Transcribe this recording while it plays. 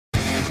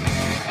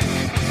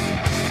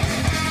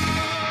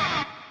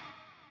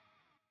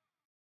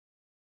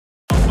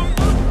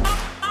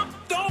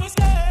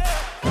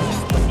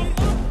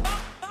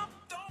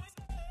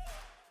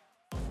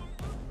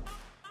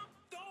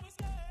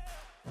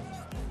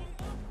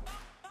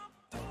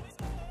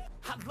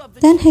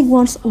Ten Hag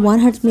wants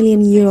 €100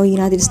 million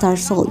United star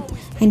sold,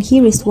 and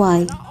here is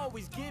why.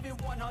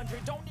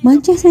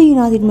 Manchester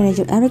United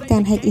manager Erik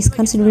Ten Hag is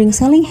considering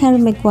selling Harry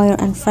Maguire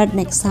and Fred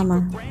next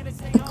summer.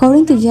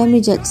 According to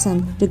Jamie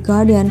Jackson, The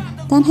Guardian,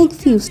 Ten Hag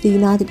views the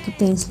United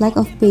captain's lack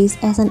of pace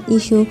as an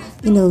issue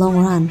in the long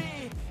run.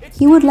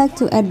 He would like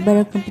to add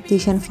better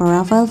competition for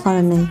Rafael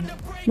Varane.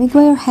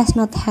 Maguire has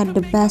not had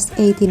the best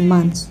 18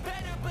 months.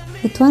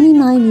 The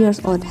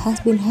 29-year-old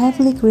has been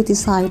heavily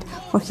criticized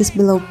for his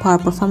below-par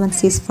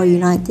performances for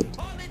United.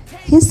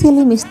 His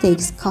silly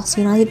mistakes cost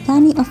United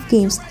plenty of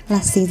games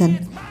last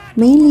season,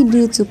 mainly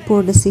due to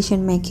poor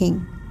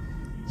decision-making.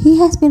 He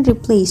has been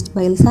replaced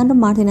by Lisandro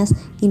Martinez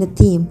in the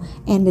team,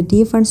 and the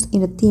difference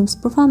in the team's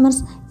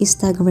performance is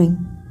staggering.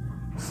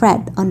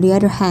 Fred, on the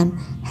other hand,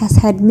 has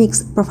had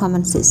mixed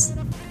performances.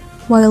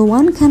 While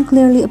one can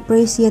clearly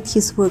appreciate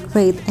his work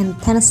rate and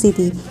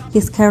tenacity,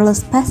 his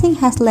careless passing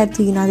has led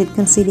to United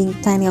conceding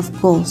plenty of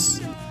goals.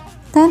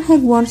 Ten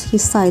Hag wants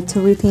his side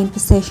to retain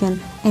possession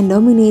and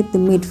dominate the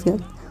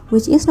midfield,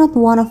 which is not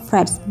one of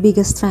Fred's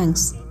biggest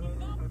strengths.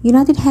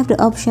 United have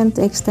the option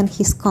to extend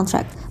his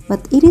contract,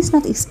 but it is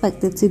not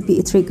expected to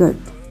be triggered.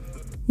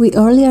 We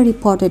earlier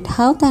reported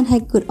how Ten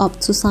Hag could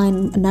opt to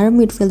sign another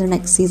midfielder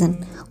next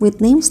season,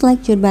 with names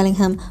like Jude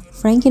Bellingham,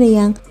 Frankie de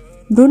Jong,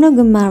 Bruno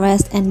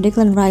Guimaraes and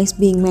Declan Rice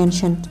being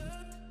mentioned.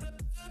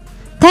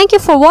 Thank you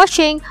for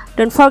watching.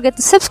 Don't forget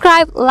to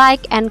subscribe,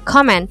 like and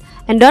comment,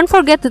 and don't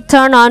forget to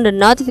turn on the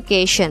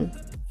notification.